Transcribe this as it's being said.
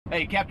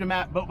Hey, Captain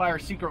Matt, Boat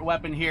Buyer's Secret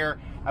Weapon here.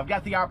 I've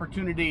got the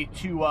opportunity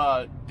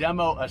to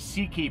demo a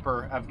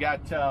Seakeeper. I've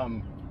got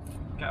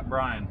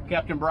Brian.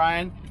 Captain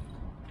Brian.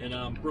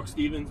 And Brooke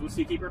Stevens with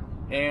Seakeeper.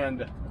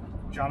 And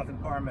Jonathan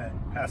Parmet,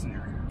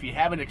 passenger. if you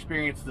haven't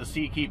experienced the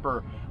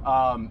Seakeeper,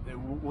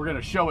 we're going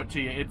to show it to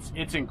you.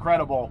 It's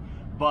incredible,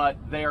 but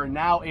they are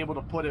now able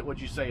to put it,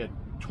 what'd you say, a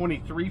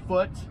 23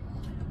 foot?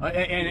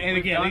 And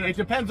again, it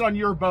depends on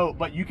your boat,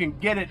 but you can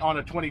get it on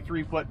a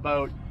 23-foot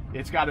boat.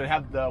 It's got to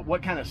have the,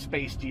 what kind of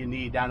space do you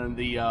need down in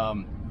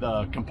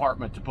the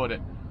compartment to put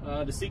it?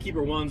 The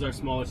Seakeeper 1's our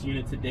smallest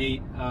unit to date.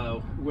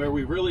 Where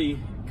we really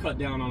cut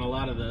down on a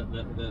lot of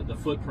the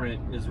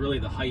footprint is really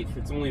the height.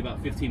 It's only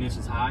about 15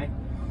 inches high,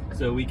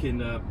 so we can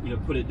you know,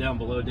 put it down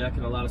below deck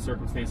in a lot of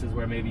circumstances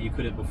where maybe you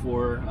couldn't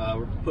before.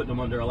 We're putting them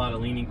under a lot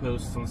of leaning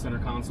posts on center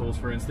consoles,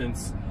 for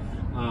instance.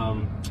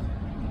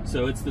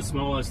 So it's the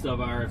smallest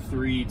of our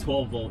 3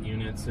 12-volt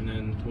units, and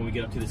then when we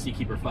get up to the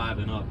Seakeeper 5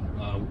 and up,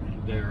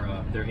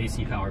 they're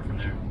AC powered from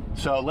there.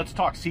 So let's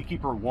talk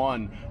Seakeeper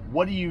 1.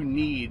 What do you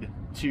need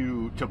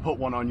to put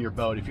one on your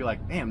boat? If you're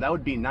like, damn, that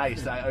would be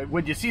nice.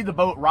 When you see the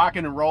boat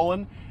rocking and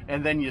rolling,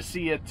 and then you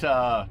see it,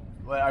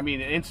 I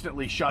mean,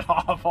 instantly shut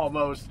off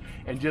almost,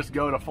 and just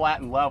go to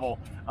flat and level.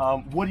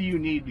 What do you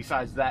need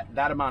besides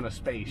that amount of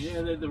space?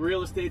 Yeah, the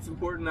real estate's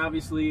important,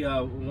 obviously.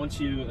 Once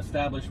you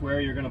establish where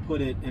you're going to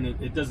put it, and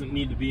it doesn't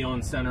need to be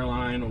on center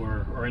line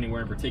or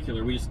anywhere in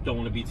particular. We just don't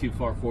want to be too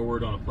far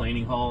forward on a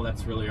planing hull.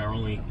 That's really our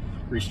only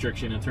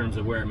restriction in terms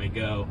of where it may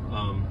go,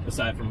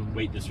 aside from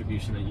weight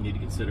distribution that you need to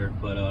consider.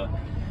 But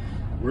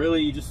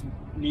really, you just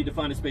need to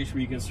find a space where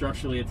you can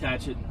structurally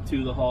attach it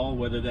to the hull,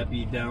 whether that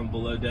be down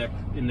below deck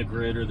in the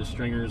grid or the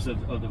stringers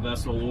of the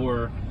vessel,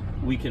 or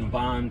we can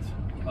bond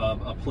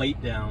a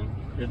plate down.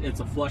 It's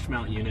a flush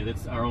mount unit.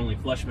 It's our only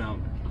flush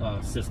mount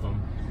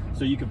system.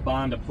 So you could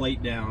bond a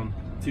plate down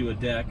to a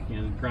deck,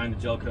 you know, grind the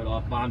gel coat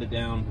off, bond it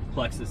down with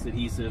Plexus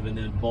adhesive, and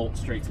then bolt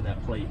straight to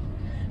that plate.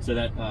 So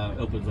that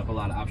opens up a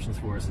lot of options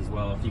for us as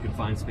well. If you can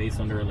find space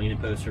under a leaning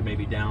post or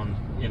maybe down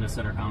in a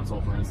center console,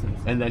 for instance.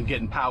 And then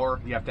getting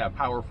power, you have to have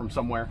power from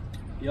somewhere?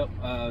 Yep,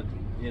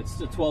 it's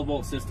a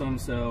 12-volt system,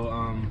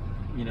 so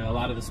you know, a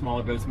lot of the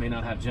smaller boats may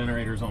not have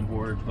generators on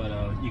board, but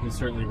you can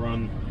certainly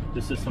run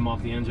the system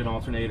off the engine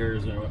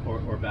alternators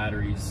or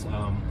batteries.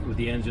 With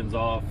the engines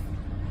off,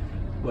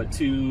 what,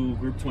 2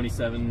 Group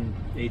 27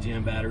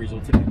 AGM batteries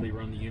will typically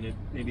run the unit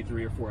maybe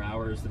 3 or 4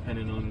 hours,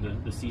 depending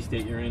on the sea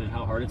state you're in and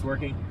how hard it's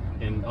working,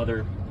 and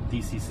other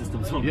DC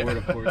systems on board,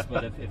 of course.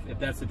 But if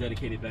that's the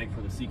dedicated bank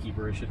for the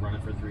Seakeeper, it should run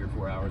it for 3 or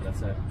 4 hours.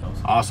 That's it.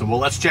 Awesome. Well,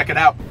 let's check it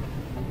out.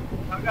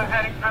 I'll go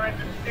ahead and come in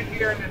and sit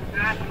here in this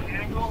nice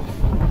angle.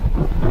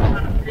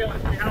 Kind of feel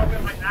it. See how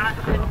it's like that?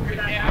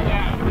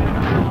 Yeah.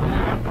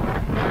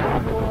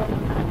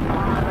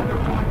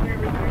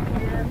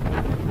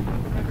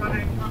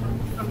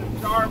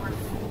 Starboard.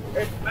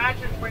 It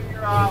matches when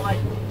you're like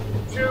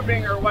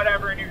tubing or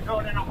whatever, and you're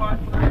going in a hot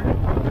current.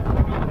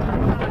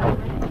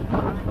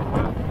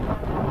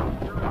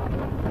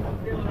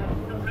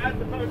 As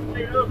the boat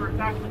stays over, it's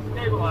actually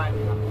stabilized.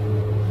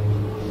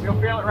 You'll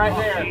feel it right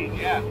there.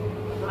 Yeah.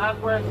 So that's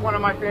where it's one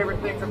of my favorite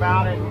things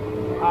about it.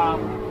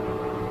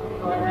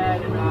 Go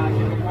ahead and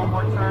give me one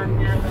more turn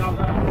here, then I'll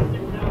go and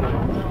sit down.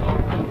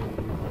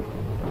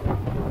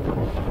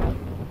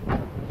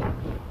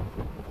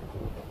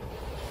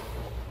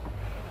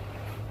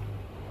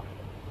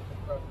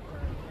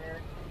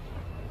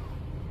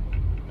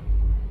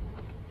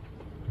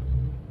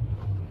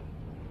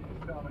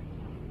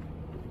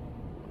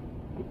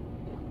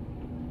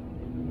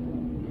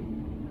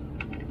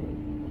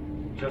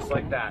 Just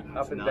like that,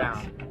 up and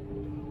down.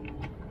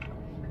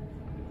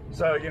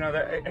 So, you know,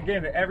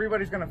 again,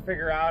 everybody's going to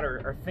figure out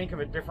or think of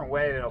a different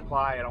way to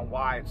apply it on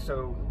why it's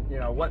so, you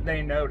know, what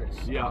they notice.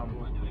 Yeah.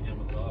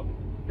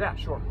 Yeah,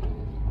 sure.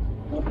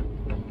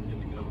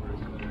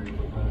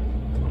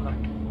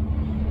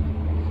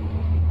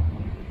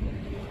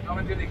 I'm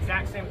going to do the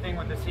exact same thing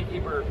with the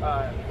Seakeeper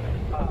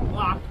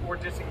locked or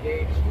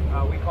disengaged.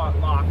 We call it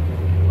locked.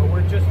 But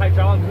we're just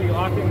hydraulically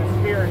locking the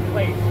spear in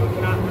place so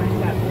it's not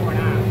reset fore and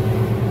aft.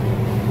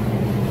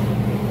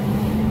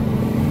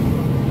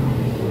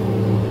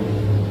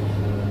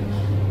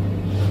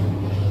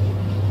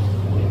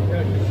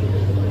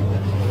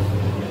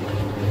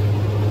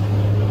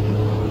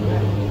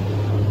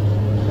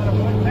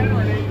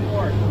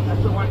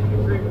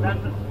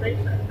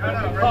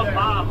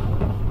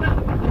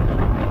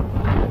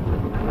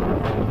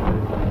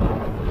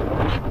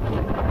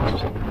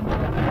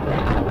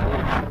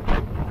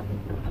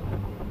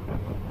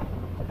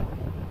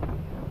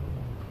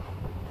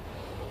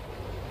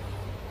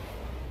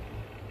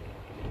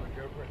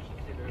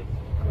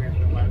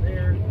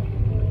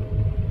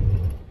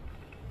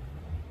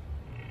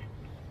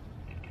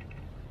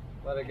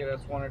 Let it get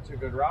us 1 or 2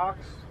 good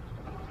rocks.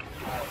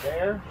 Right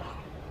there.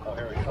 Oh,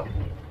 here we go.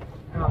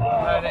 Go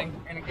ahead and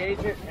engage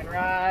it, and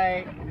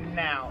right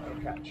now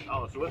it'll catch.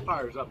 Oh, so it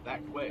fires up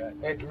that quick.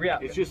 Yeah.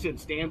 It's just in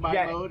standby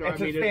mode? Or,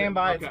 It's I mean, in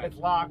standby, okay. it's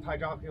locked,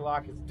 hydraulically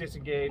locked, it's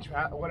disengaged,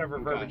 whatever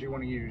verbiage you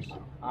want to use.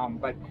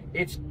 But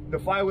the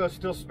flywheel's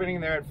still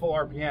spinning there at full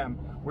RPM.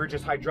 We're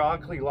just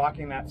hydraulically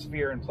locking that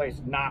sphere in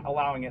place, not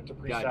allowing it to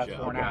preset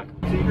for an act.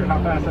 Secret,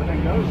 how fast that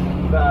thing goes?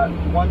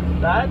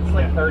 That's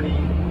like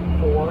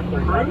 34,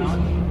 35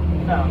 knots.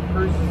 No,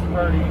 cruise is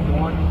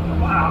 31.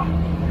 Wow.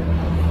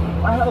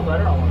 I had a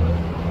letter on one of those.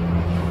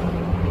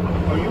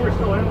 Oh, you were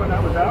still in when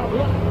that was out?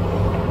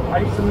 Yeah. I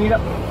used to meet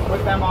up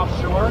with them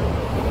offshore,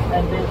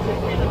 and they would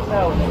take me in the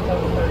tow, and they tow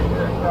the 30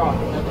 years across,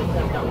 and then they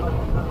sent me out.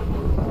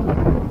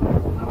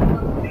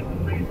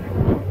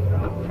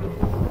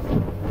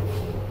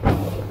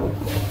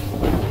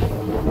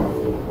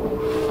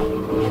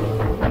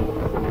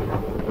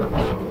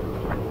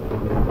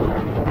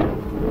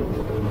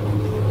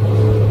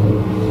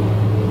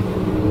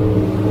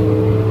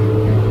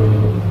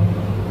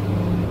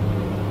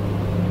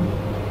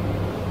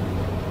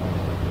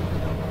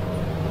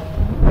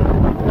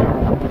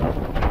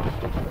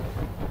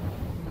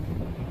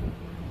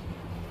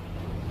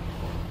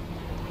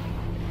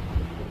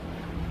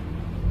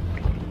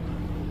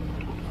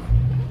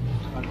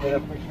 Get a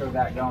picture of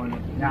that going.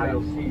 Now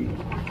you'll see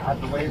as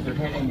the waves are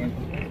hitting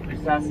and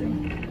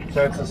recessing.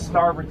 So it's a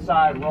starboard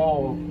side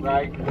roll,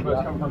 right? The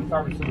boat's coming from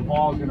starboard, so the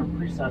ball is going to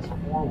precess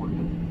forward.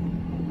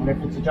 And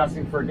if it's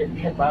adjusting for getting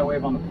hit by a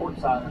wave on the port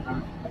side,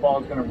 the ball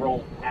is going to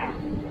roll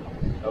aft.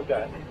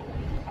 Okay.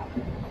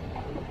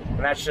 And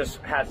that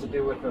just has to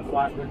do with the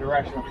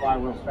direction of the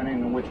flywheel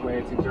spinning and which way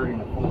it's exerting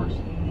the force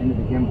into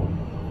the gimbal.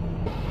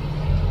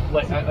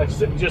 Like,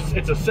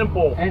 it's a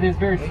simple. And it is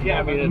very simple. Yeah,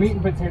 I mean, the meat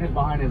and potatoes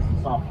behind it is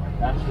the software.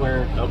 That's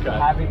where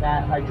having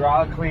that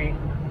hydraulically,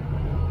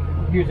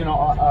 using an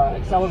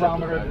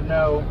accelerometer to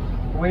know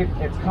wave,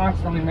 it's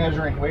constantly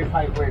measuring wave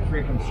height, wave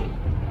frequency.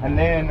 And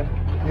then,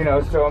 you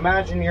know, so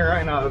imagine you're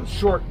in a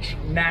short,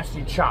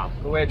 nasty chop.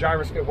 The way a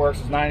gyroscope works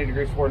is 90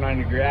 degrees forward,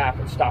 90 degree aft,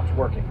 it stops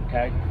working,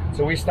 okay?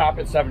 So we stop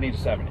at 70 to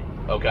 70.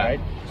 Okay. Right?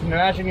 So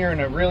imagine you're in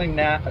a really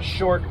a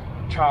short,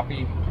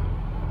 choppy,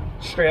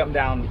 straight up and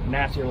down,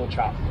 nasty little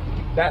chop.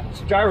 That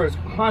gyro is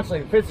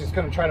constantly, the physics is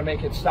going to try to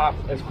make it stop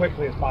as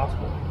quickly as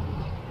possible.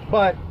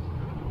 But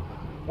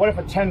what if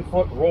a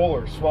 10-foot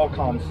roller swell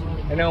comes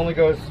and it only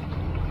goes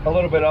a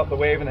little bit up the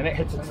wave and then it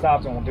hits and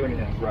stops and won't do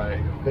anything?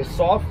 Right. The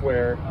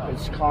software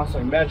is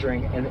constantly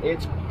measuring, and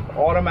it's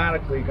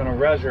automatically going to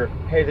measure,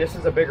 hey, this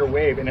is a bigger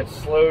wave, and it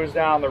slows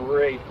down the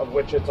rate of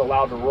which it's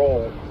allowed to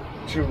roll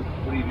to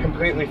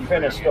completely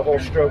finish the whole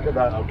stroke of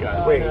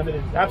the wave.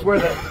 That's where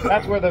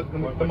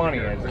the money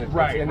is.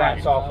 It's in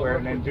that software,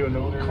 and then doing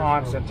the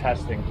constant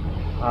testing.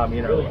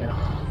 You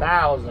know,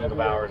 thousands of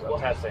hours of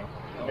testing.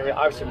 I mean,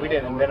 obviously, we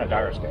didn't invent a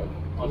gyroscope.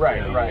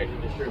 Right.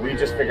 We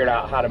just figured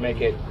out how to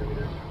make it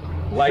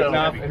light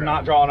enough and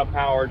not draw enough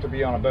power to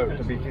be on a boat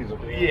to be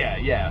feasible.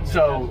 Yeah.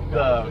 So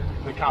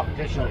the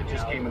competition that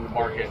just came in the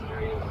market,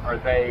 are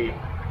they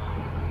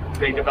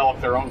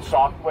developed their own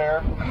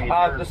software? I mean,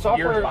 the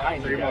software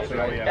behind you guys,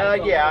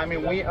 right? Yeah, I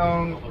mean, we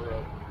own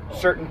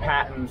certain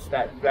patents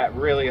that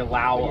really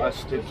allow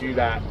us to do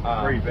that.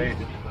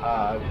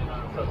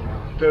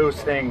 Those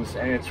things,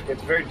 and it's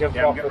very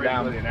difficult for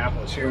them to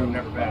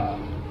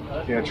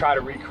you know, try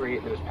to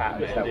recreate those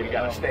patents. That we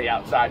got to stay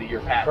outside of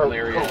your patent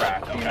area.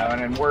 Correct. You know, and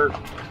then we're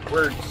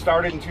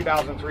started in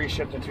 2003,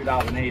 shipped in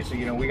 2008. So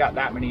you know, we got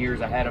that many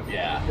years ahead of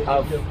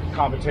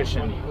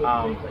competition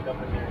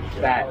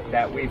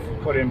that we've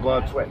put in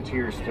blood, sweat, and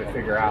tears to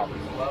figure out.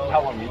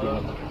 How long have you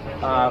been?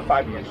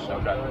 5 years.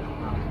 Okay.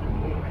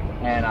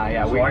 And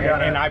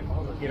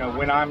you know,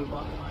 when I'm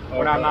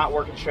not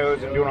working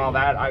shows and doing all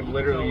that, I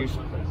literally used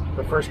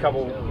the first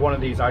one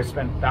of these. I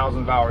spent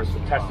thousands of hours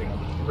testing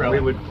them. Really?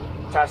 We would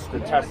test,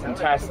 and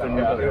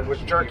it was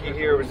jerky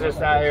here, it was this,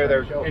 that, here.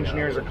 Their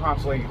engineers are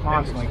constantly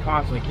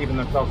keeping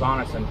themselves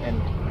honest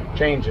and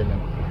changing.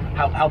 And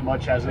how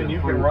much has it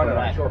improved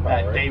from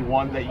that day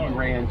one that you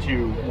ran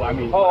to? I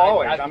mean,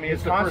 always. I mean,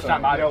 it's the first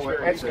time I've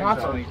experienced it. It's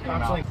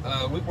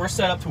constantly. We're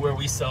set up to where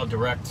we sell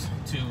direct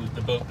to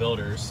the boat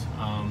builders,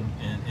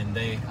 and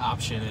they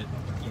option it,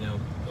 you know,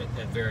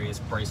 at various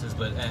prices.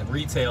 But at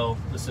retail,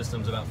 the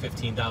system's about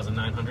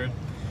 $15,900,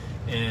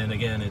 and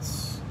again,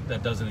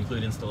 that doesn't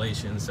include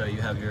installation. So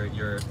you have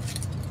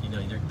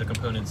the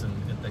components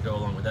that go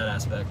along with that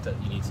aspect that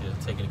you need to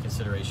take into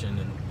consideration,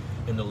 and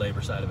in the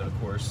labor side of it,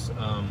 of course.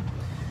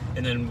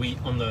 And then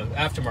on the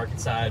aftermarket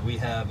side, we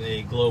have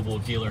a global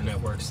dealer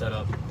network set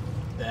up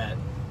that,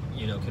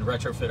 you know, can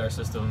retrofit our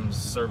systems,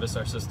 service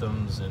our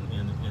systems, and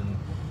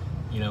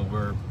you know,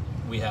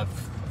 we have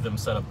them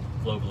set up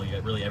globally,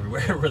 really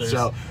everywhere where there's.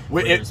 So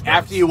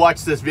after you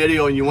watch this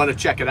video and you want to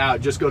check it out,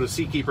 just go to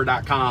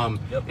seakeeper.com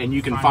and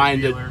you can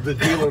find the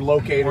dealer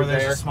locator or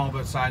there's there. A small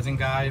boat sizing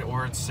guide,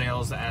 or it's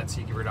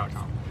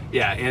sales@seakeeper.com.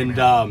 Yeah, and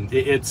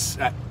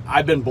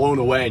I've been blown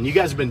away, and you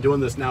guys have been doing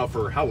this now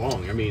for how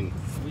long? I mean,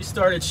 we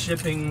started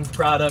shipping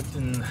product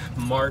in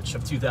March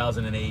of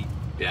 2008.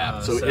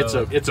 Yeah, so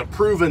it's a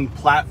proven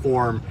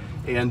platform,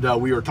 and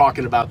we were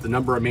talking about the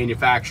number of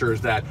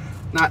manufacturers that,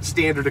 not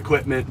standard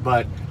equipment,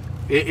 but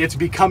it's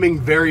becoming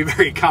very,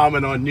 very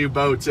common on new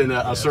boats in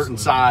a certain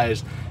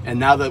size. And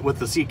now that with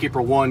the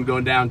Seakeeper 1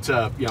 going down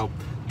to, you know,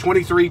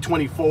 23,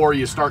 24,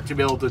 you start to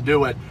be able to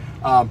do it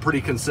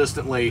pretty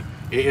consistently.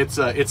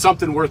 It's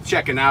something worth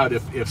checking out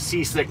if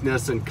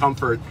seasickness and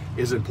comfort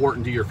is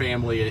important to your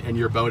family and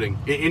your boating.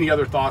 Any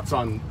other thoughts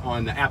on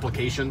the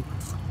application?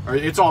 Or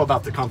it's all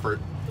about the comfort.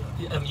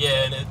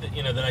 Yeah, and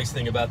you know, the nice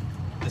thing about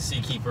the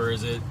Seakeeper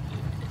is it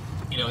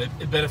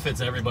benefits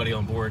everybody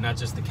on board, not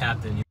just the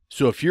captain.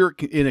 So if you're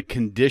in a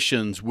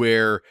conditions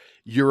where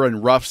you're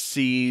in rough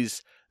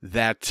seas,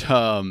 that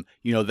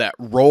you know, that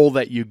roll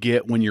that you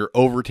get when you're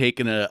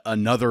overtaking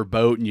another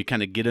boat and you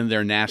kind of get in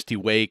their nasty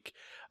wake,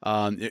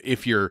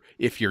 if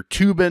you're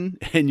tubing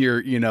and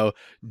you're, you know,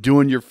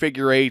 doing your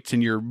figure eights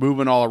and you're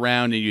moving all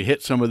around and you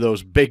hit some of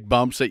those big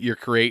bumps that you're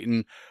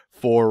creating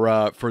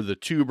for the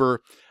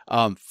tuber,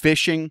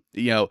 fishing,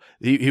 you know,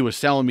 he was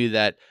telling me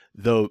that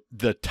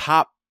the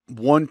top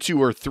 1, 2,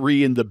 or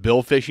 3 in the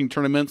bill fishing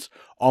tournaments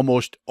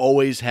almost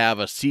always have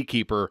a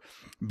Seakeeper,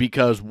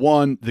 because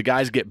 1, the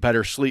guys get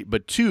better sleep,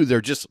 but 2, they're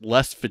just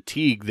less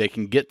fatigued. They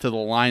can get to the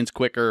lines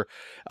quicker,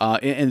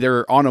 and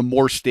they're on a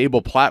more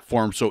stable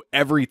platform, so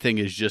everything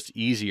is just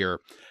easier.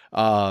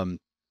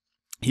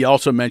 He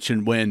also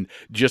mentioned when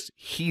just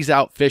he's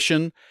out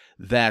fishing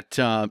that,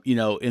 you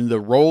know, in the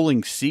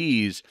rolling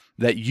seas,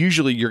 that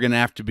usually you're going to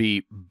have to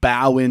be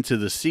bow into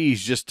the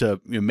seas just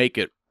to, you know, make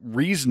it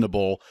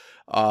reasonable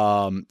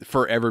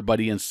for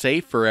everybody and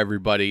safe for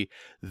everybody,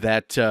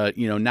 that,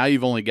 you know, now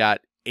you've only got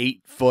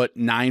 8 foot,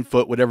 9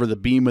 foot, whatever the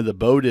beam of the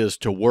boat is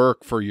to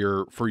work for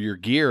your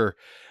gear.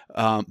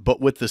 But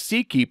with the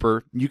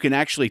Seakeeper, you can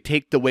actually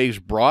take the waves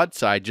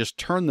broadside, just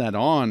turn that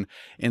on,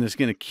 and it's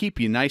going to keep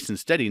you nice and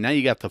steady. Now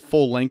you got the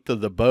full length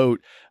of the boat,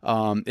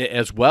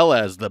 as well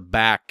as the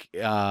back,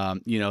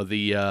 you know,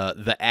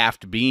 the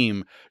aft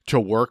beam to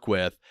work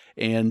with,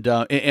 and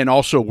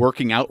also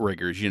working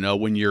outriggers. You know,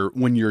 when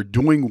you're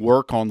doing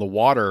work on the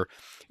water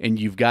and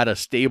you've got a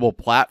stable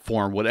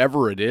platform,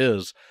 whatever it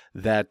is,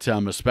 that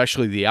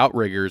especially the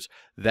outriggers,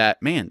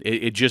 that, man,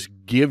 it just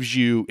gives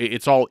you,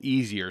 it's all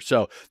easier.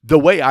 So the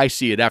way I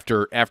see it,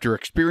 after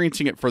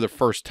experiencing it for the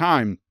first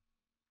time,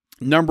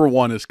 number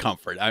 1 is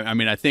comfort. I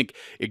mean, I think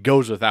it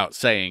goes without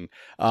saying.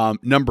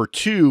 Number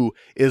 2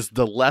 is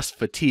the less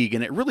fatigue,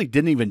 and it really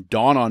didn't even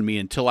dawn on me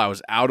until I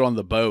was out on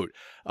the boat.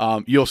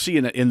 You'll see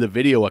in the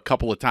video a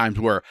couple of times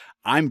where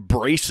I'm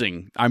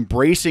bracing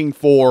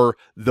for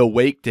the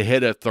wake to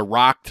hit it, the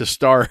rock to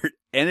start,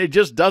 and it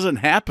just doesn't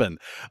happen.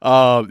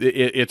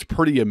 It's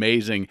pretty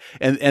amazing.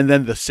 And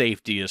then the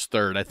safety is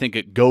third. I think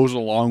it goes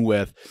along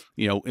with,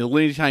 you know,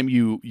 anytime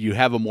you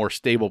have a more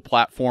stable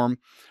platform,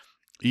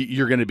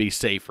 you're going to be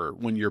safer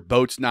when your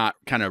boat's not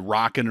kind of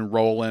rocking and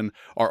rolling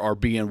or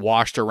being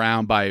washed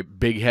around by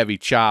big heavy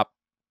chop.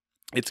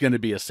 It's going to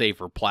be a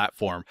safer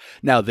platform.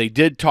 Now, they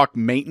did talk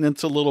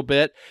maintenance a little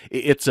bit.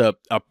 It's a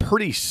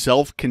pretty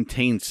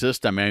self-contained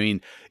system. I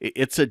mean,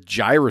 it's a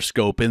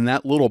gyroscope in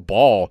that little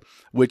ball,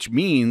 which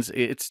means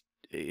it's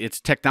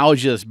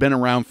technology that's been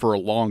around for a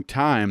long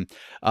time.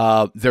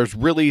 There's a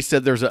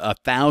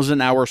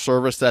 1,000-hour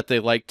service that they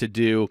like to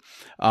do.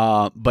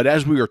 But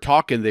as we were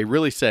talking, they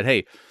really said,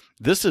 hey,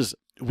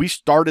 we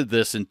started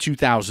this in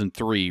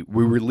 2003.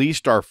 We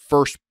released our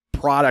first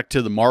product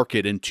to the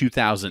market in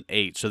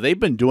 2008. So they've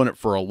been doing it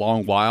for a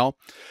long while.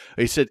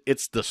 They said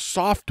it's the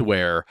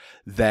software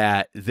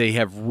that they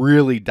have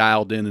really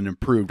dialed in and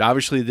improved.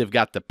 Obviously, they've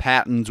got the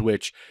patents,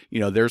 which,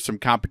 you know, there's some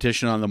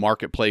competition on the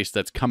marketplace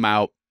that's come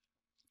out.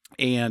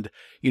 And,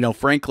 you know,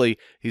 frankly,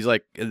 he's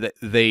like,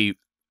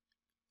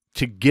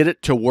 to get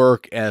it to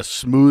work as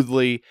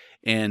smoothly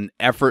and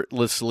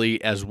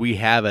effortlessly as we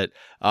have it,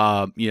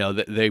 you know,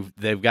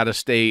 they've got to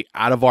stay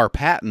out of our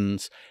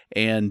patents,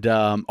 and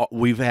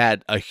we've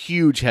had a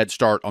huge head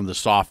start on the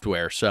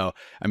software. So,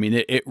 I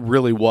mean, it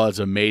really was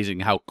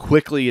amazing how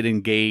quickly it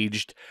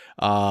engaged,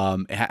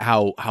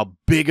 how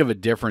big of a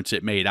difference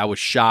it made. I was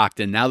shocked,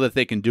 and now that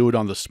they can do it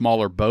on the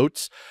smaller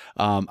boats,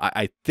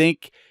 I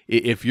think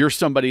if you're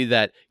somebody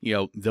that, you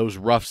know, those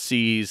rough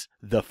seas,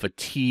 the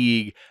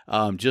fatigue,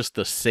 just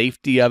the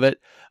safety of it,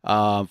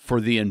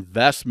 for the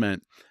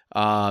investment,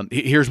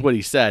 here's what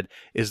he said,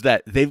 is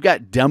that they've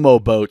got demo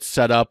boats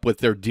set up with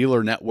their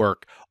dealer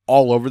network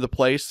all over the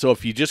place. So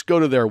if you just go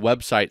to their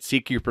website,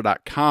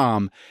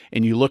 seakeeper.com,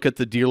 and you look at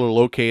the dealer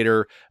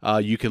locator,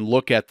 you can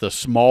look at the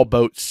small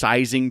boat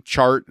sizing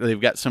chart.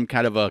 They've got some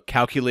kind of a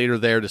calculator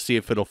there to see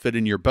if it'll fit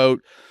in your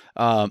boat.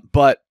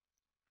 But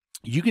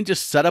you can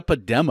just set up a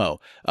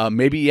demo.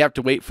 Maybe you have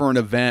to wait for an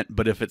event,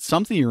 but if it's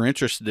something you're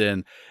interested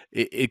in,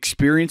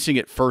 experiencing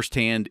it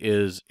firsthand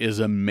is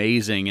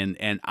amazing.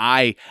 And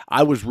I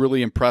was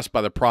really impressed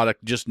by the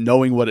product, just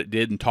knowing what it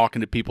did and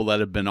talking to people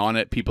that have been on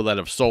it, people that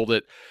have sold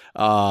it,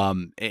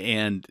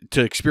 and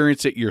to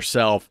experience it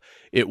yourself,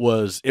 it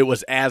was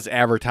as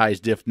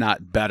advertised, if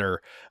not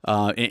better.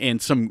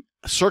 And some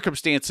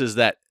circumstances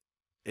that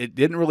it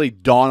didn't really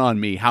dawn on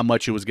me how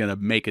much it was going to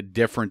make a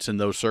difference in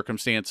those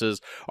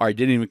circumstances, or I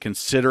didn't even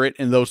consider it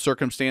in those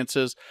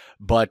circumstances.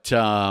 But,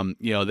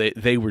 you know,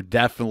 they were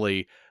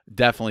definitely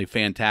definitely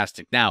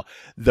fantastic. Now,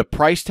 the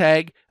price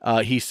tag,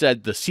 he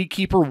said the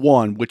Seakeeper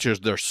 1, which is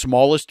their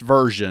smallest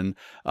version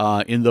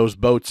in those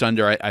boats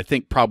under, I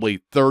think,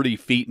 probably 30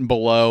 feet and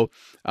below,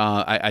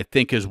 I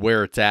think is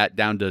where it's at,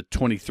 down to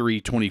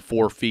 23,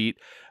 24 feet.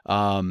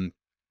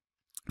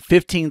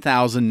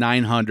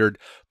 $15,900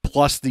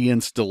 plus the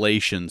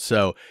installation.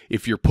 So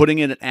if you're putting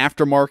it in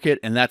aftermarket,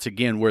 and that's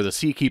again where the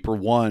Seakeeper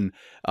 1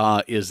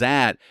 is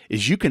at,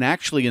 is you can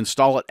actually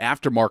install it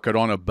aftermarket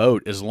on a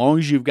boat as long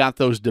as you've got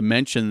those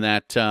dimensions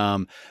that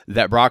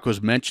that Brock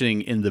was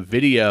mentioning in the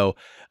video.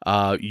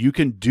 You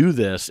can do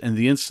this, and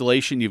the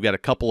installation, you've got a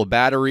couple of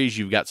batteries,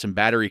 you've got some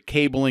battery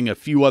cabling, a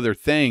few other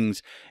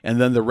things, and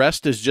then the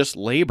rest is just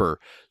labor.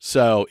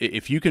 So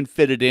if you can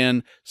fit it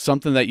in,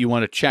 something that you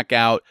want to check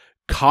out,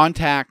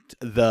 contact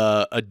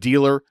a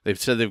dealer. They've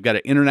said they've got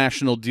an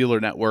international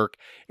dealer network,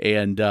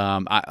 and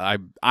I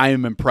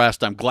am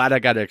impressed. I'm glad I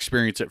got to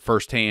experience it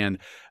firsthand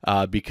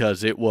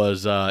because it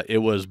was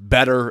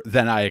better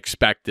than I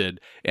expected,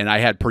 and I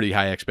had pretty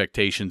high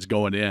expectations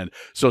going in.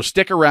 So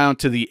stick around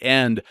to the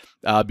end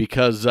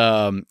because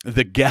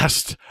the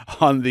guest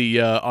on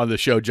the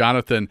show,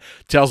 Jonathan,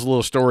 tells a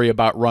little story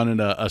about running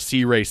a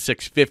Sea Ray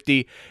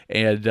 650,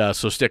 and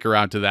so stick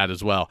around to that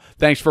as well.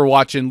 Thanks for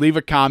watching. Leave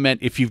a comment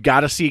if you've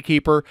got a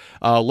Seakeeper.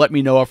 Let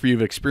me know if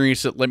you've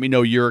experienced it. Let me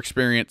know your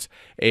experience,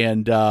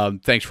 and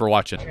thanks for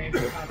watching.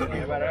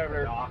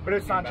 But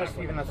it's not just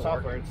even the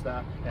software, it's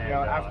the, you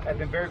know, at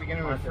the very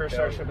beginning when we first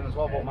started shipping the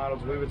 12-volt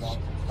models, we would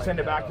send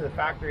it back to the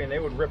factory and they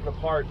would rip it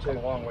apart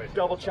to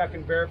double check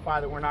and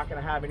verify that we're not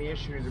going to have any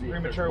issues of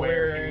premature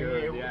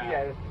wear.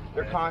 Yeah,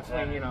 they're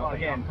constantly, you know,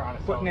 again,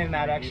 putting in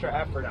that extra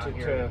effort to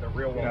you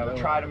know,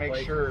 try to make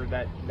sure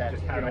that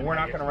you know, we're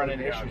not going to run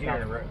into issues down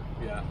the road.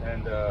 Yeah,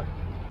 and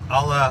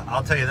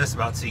I'll tell you this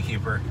about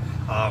Seakeeper.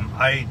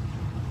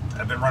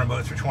 I've been running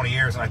boats for 20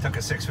 years, and I took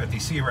a 650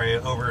 Sea Ray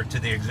over to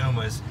the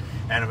Exumas,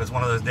 and it was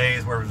one of those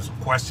days where it was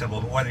questionable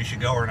whether you should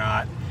go or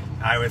not.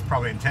 I was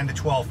probably in 10 to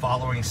 12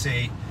 following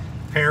sea,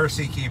 pair of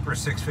Seakeeper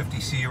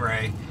 650 Sea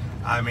Ray.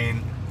 I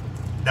mean,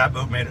 that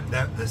boat made it,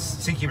 the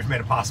Seakeepers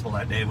made it possible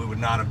that day. We would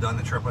not have done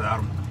the trip without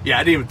them. Yeah,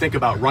 I didn't even think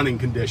about running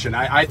condition.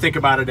 I think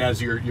about it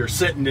as you're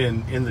sitting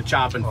in the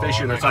chop and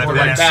fishing or something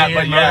like that.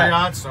 But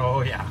yeah,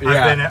 so yeah,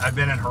 I've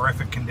been in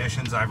horrific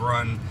conditions. I've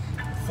run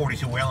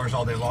 42 whalers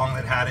all day long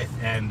that had it,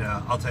 and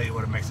I'll tell you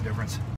what, it makes a difference.